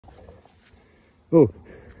Oh,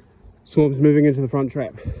 swarm's moving into the front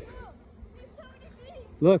trap.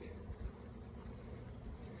 Look.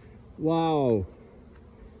 Wow.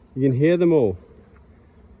 You can hear them all.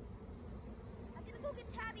 I'm gonna go get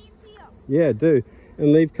Tabby and Theo. Yeah, do.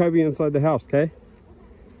 And leave Kobe inside the house, okay?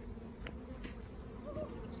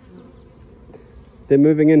 They're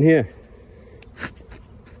moving in here. Okay,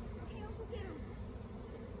 I'll go get him.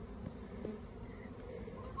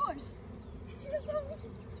 Oh my gosh. She just saw me.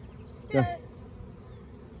 Go.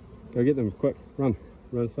 Go get them, quick. Run.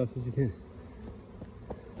 Run as fast as you can.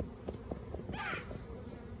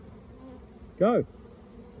 Go.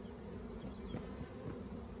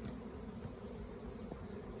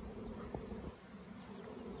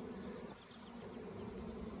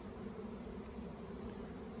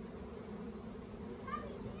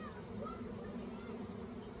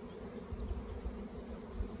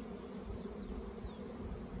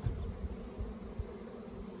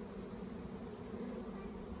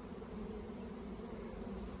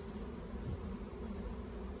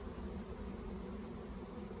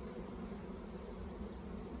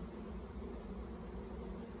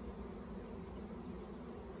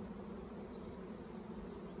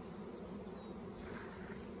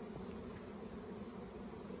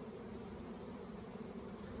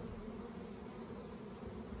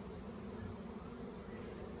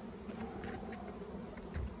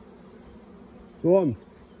 Swarm.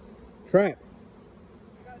 Trap.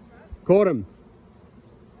 Caught him.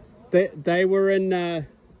 They were in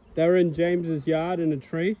James's yard in a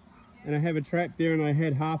tree, and I have a trap there, and I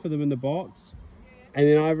had half of them in the box. And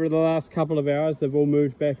then over the last couple of hours, they've all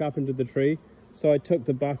moved back up into the tree. So I took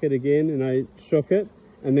the bucket again and I shook it,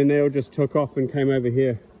 and then they all just took off and came over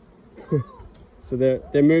here. So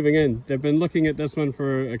they're moving in. They've been looking at this one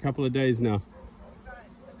for a couple of days now.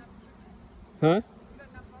 Huh?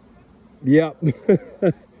 Yep.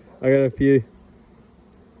 I got a few.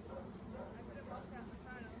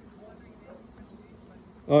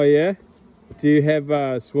 Oh yeah? Do you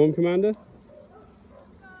have Swarm Commander?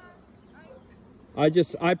 I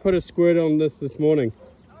put a squirt on this morning.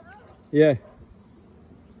 Yeah.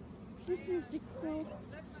 This is the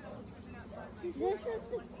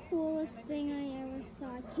coolest thing I ever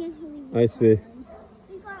saw. I can't believe I see.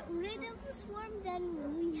 We got rid of the swarm, then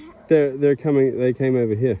we had... They're coming, they came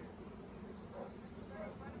over here.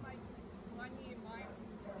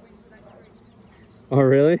 Oh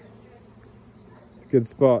really? It's a good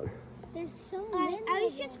spot. There's so many. I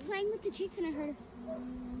was just playing with the chicks and I heard...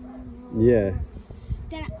 Yeah.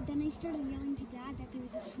 Then I started yelling to Dad that there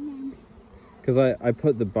was a swarm. Because I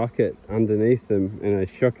put the bucket underneath them and I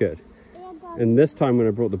shook it. And this time when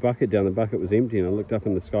I brought the bucket down, the bucket was empty and I looked up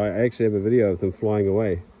in the sky. I actually have a video of them flying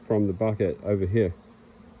away from the bucket over here.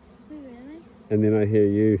 Wait, really? And then I hear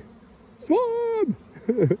you, Swarm!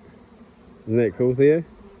 Isn't that cool, Theo?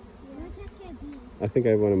 I think I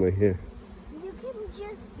have one in my hair. You can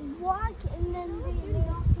just walk and then they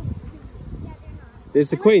all come soon. Yeah, they're not.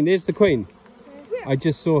 There's the queen, there's the queen. I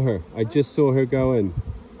just saw her. I just saw her go in.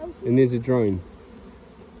 And there's a drone.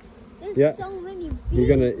 There's so many bees.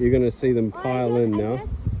 You're gonna see them pile in now.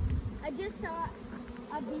 I just saw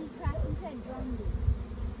a bee crash into a drone bee.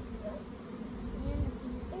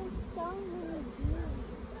 There's so many bees.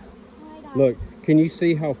 Oh my God. Look, can you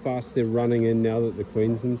see how fast they're running in now that the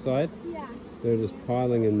queen's inside? Yeah. They're just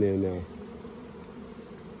piling in there now.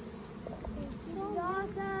 They're so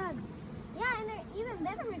awesome. Yeah, and they're even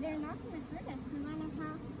better. They're not going to hurt us no matter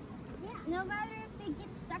how. Yeah. No matter if they get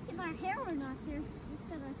stuck in our hair or not, they're just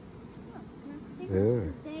going to. Yeah.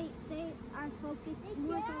 They are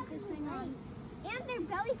focusing on. And their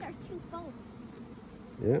bellies are too full.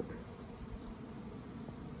 Yeah.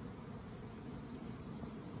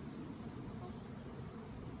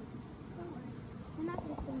 They're not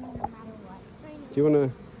going to swim no matter what. Do you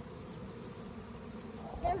wanna?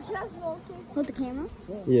 They're just focused. Hold the camera?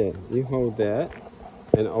 Yeah, you hold that,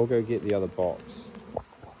 and I'll go get the other box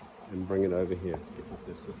and bring it over here.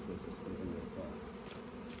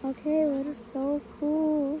 Okay, that is so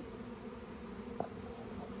cool.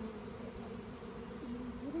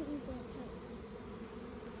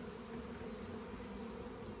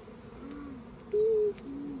 Bees.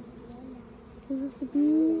 There's the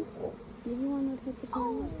bees. Maybe one would hit the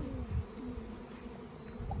camera.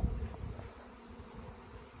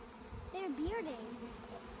 They're bearding.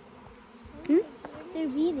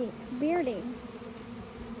 They're bearding.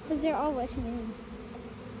 Because they're all rushing in.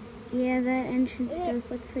 Yeah, that entrance does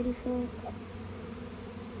look pretty full.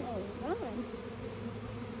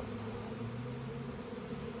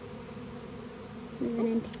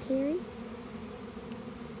 Moving into Terry.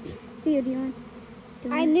 Theo, do you want?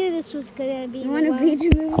 I knew this was gonna be. You want a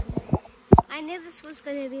beach move? I knew knew this was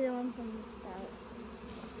going to be the one from the start.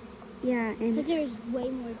 Yeah, and Because there's way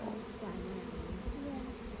more bees flying around.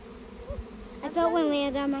 Yeah. I felt one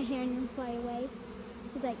land on my hair and then fly away.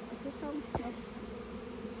 He's like, is this home? Nope.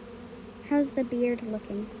 how's the beard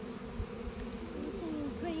looking?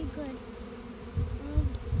 Looking pretty good.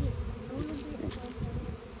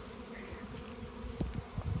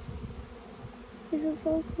 This is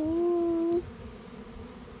so cool.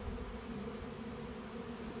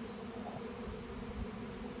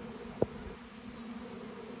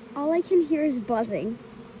 All I can hear is buzzing.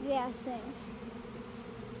 Yeah, same.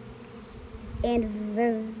 And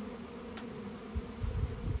the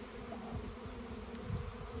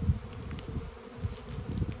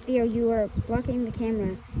Theo, you are blocking the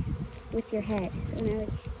camera with your head. So now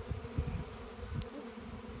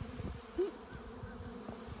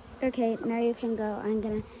okay, now you can go. I'm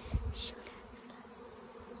gonna show that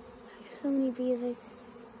stuff. So many bees.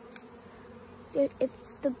 Like,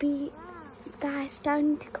 it's the bee sky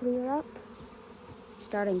starting to clear up.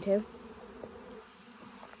 Starting to.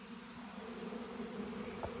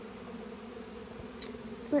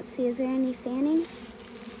 Let's see, is there any fanning?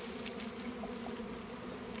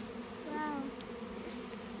 Wow.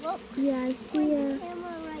 Look. Yeah, I see Point the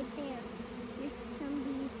camera right there. There's some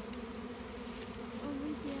bees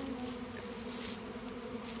over here.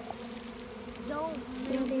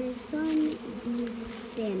 Yeah, there's some bees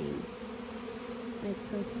fanning. That's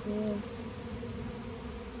so cool.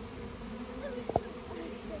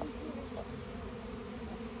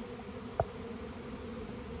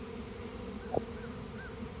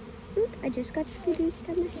 Oop, I just got seduced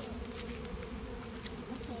on my head.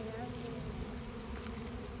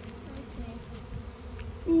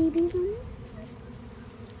 Any bees on there?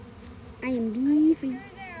 I am bee free.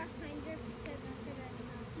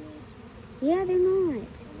 Yeah, they're not.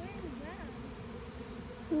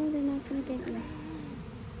 So they're not gonna get me.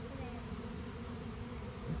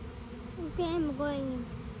 Okay, I'm going.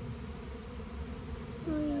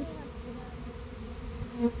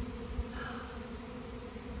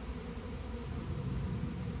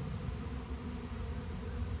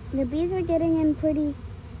 The bees are getting in pretty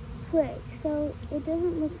quick, so it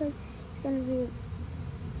doesn't look like it's gonna be.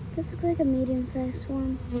 This looks like a medium-sized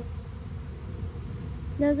swarm.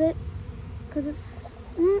 Does it? Because it's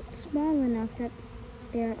not small enough that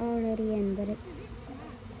they're already in, but it's.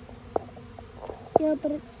 Yeah,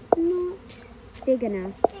 but it's not big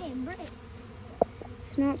enough. Hey, break.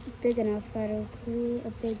 It's not big enough that it'll create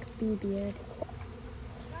a big bee beard.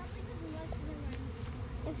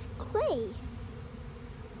 It's clay.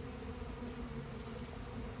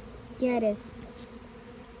 Yeah, it is.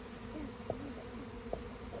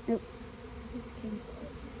 Oh. Okay.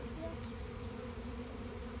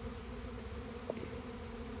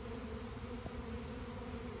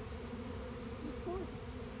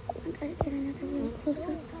 I gotta get another real close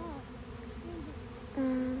up.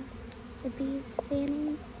 The bees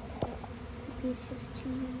fanning. The bees just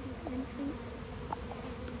changing the entrance.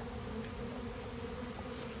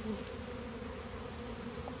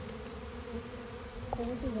 So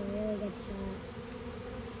this is a really good shot.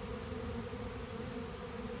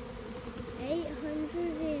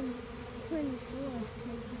 824.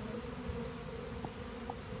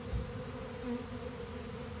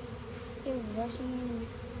 They're rushing in.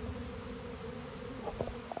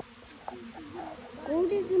 Oh,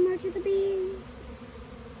 there's the march of the bees.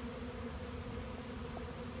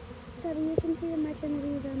 So you can see the march of the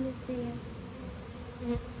bees on this video.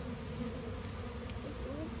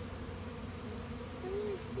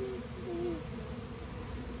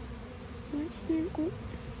 March here. Oh.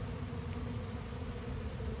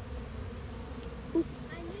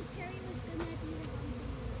 I knew Terry was gonna be the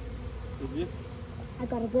one. Did you? I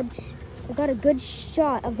got a good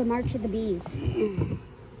shot of the march of the bees. Are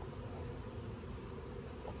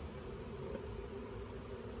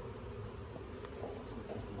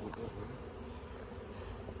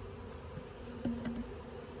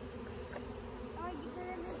you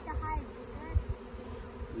gonna make the hive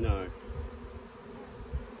bigger? No.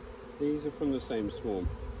 These are from the same swarm.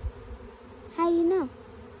 How do you know?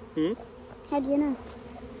 Hmm? How do you know?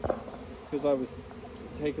 Because I was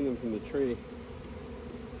taking them from the tree,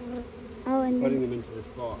 Oh, and putting them into this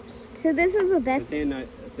box. so this is the best. But then I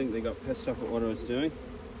think they got pissed off at what I was doing,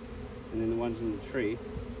 and then the ones in the tree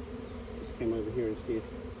just came over here instead.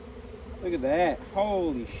 Look at that!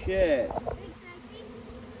 Holy shit!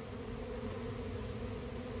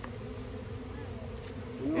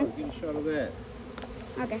 No, get a shot of that.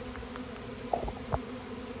 Okay.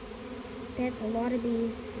 That's a lot of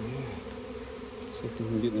bees. Yeah. See if we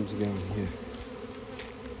can get them to go in here.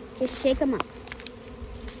 Just shake them up.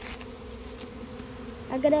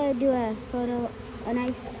 I gotta do a photo, a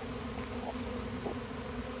nice.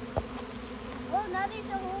 Oh, now there's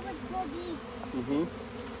a whole bunch more bees. Mm-hmm.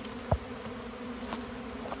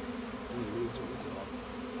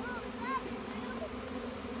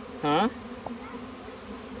 Huh?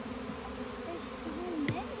 There's so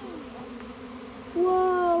many.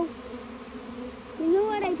 Whoa! You know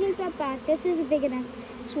what? I take that back. This is a big enough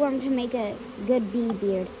swarm to make a good bee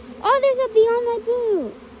beard. Oh, there's a bee on my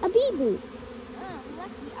boot. A bee boot. Oh,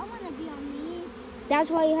 lucky. I want to be on me.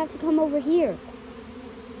 That's why you have to come over here.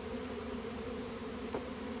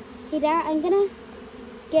 Hey, Dad, I'm gonna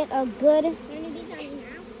get a good. Are there any bees on me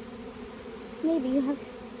now? Maybe you have.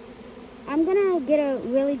 I'm gonna get a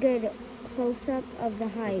really good close up of the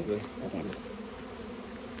hive again.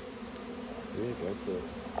 Yeah, go for it.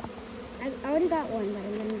 I already got one, but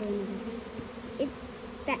I'm gonna do another. It's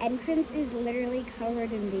the entrance is literally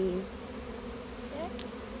covered in bees.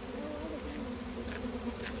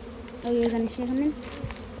 Oh, you're gonna shake them in?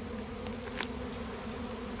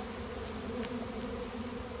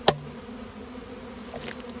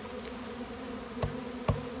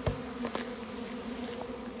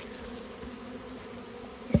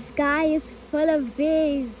 The sky is full of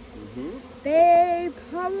bees. Mm-hmm. Bee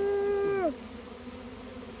power!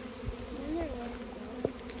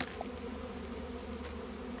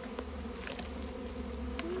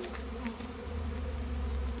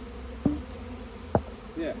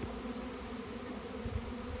 Yeah.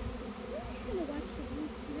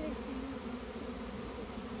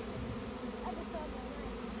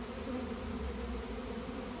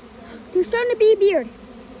 They're starting to be beard.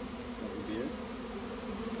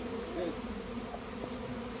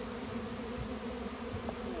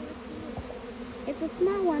 It's a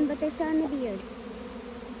small one, but they're starting to beard.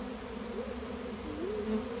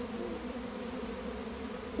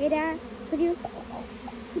 Hey, Dad, could you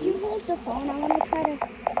hold the phone? I want to try to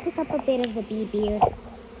pick up a bit of the bee beard.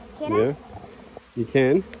 Can Yeah, you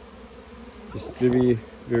can. Just be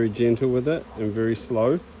very gentle with it and very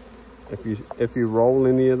slow. If you roll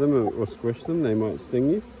any of them or squish them, they might sting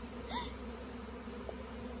you.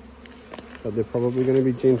 But they're probably going to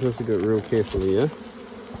be gentle if you do it real carefully, yeah?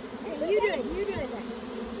 Hey, you do it then.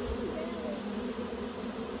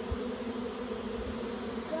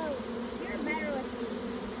 Whoa, you're better with me.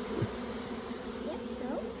 Yes, so?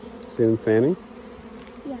 See them fanning?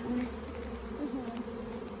 Yeah.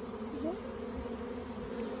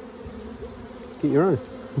 Get your own.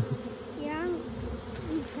 Yeah,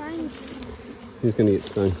 I'm trying to. Who's going to get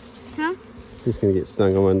stung? Huh? Who's going to get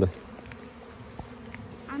stung, I wonder?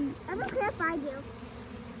 I don't care if I do.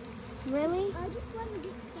 Really? I just want to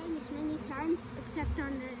get stung as many times, except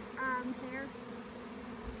on the hair.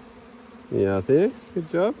 Yeah, there. Good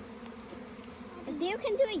job. If you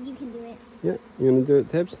can do it, you can do it. Yeah, you going to do it,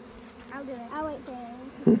 Tabs? I'll do it. I'll wait for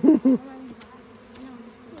it.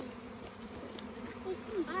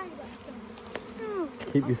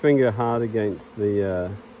 Keep your finger hard against the.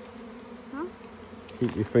 Huh?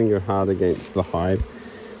 Keep your finger hard against the hive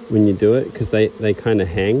when you do it, because they kind of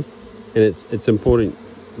hang, and it's important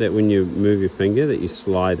that when you move your finger that you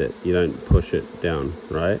slide it. You don't push it down,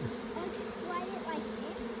 right? I'll just slide it like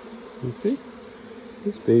this. You see,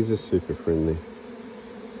 these bees are super friendly.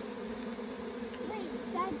 Wait,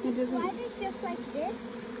 Dad, just slide it just like this?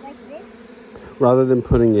 Like this? Rather than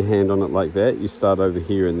putting your hand on it like that, you start over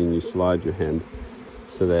here and then you slide your hand,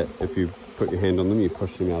 so that if you put your hand on them, you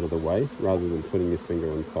push them out of the way, rather than putting your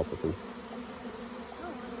finger on top of them.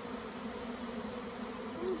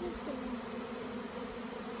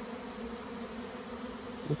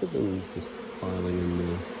 Look at them just piling in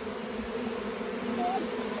there.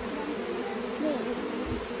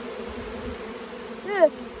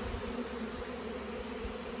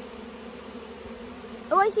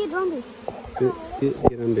 Oh, I see a drone bee.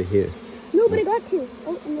 Get under here. No, but I got two.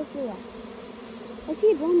 Oh, and this blue one. I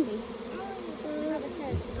see a drone bee.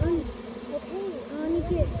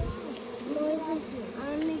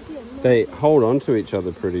 They hold on to each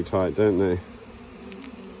other pretty tight, don't they?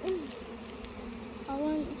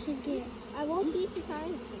 I won't be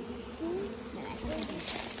surprised.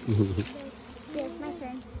 Yes, my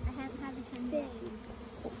turn. I haven't had a turn yet.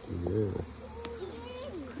 Yeah.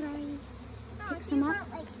 Pick some up.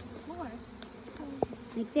 Like 4.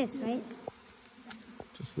 Like this, right?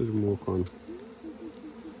 Just let them walk on.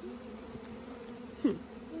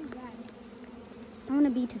 I want a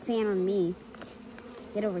bee to fan on me.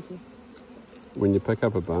 Get over here. When you pick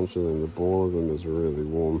up a bunch of them, the ball of them is really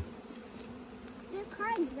warm. They're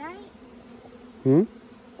kind, right? Hmm?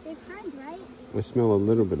 They're kind, right? I smell a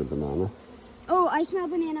little bit of banana. Oh, I smell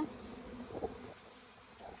banana.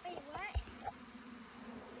 Wait, what?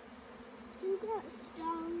 Look at got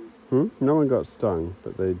stung. No one got stung,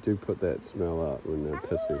 but they do put that smell out when they're I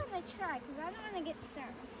pissy. really want to try because I don't want to get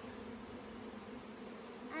stung.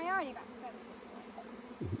 I already got stung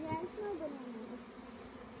before. Yeah, I smell bananas.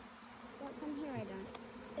 But from here I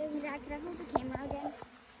don't. Jack, could I hold the camera again?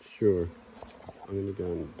 Sure. I'm going to go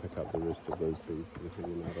and pick up the rest of those bees that are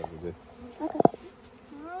hanging out over there. Okay.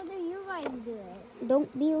 How do you guys do it?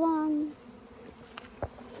 Don't be long.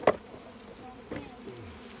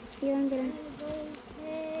 Here, I'm gonna. Go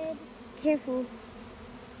ahead. Careful.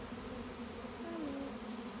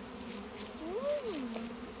 Ooh,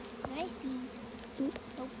 nice bees.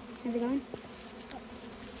 How's it going?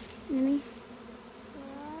 Let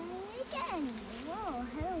Try again. Whoa,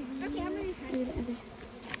 hello bees. Okay, I'm gonna try. do the other.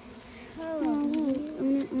 Hello bees.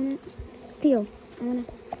 I wanna. Theo, I'm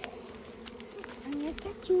gonna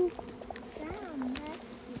catch you. Damn,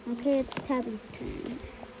 Okay, it's Tabby's turn.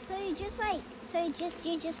 so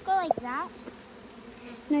you just go like that?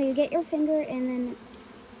 No, you get your finger and then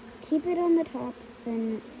keep it on the top,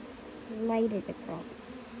 then slide it across.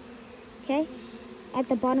 Okay? At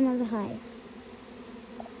the bottom of the hive.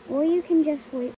 Or you can just wait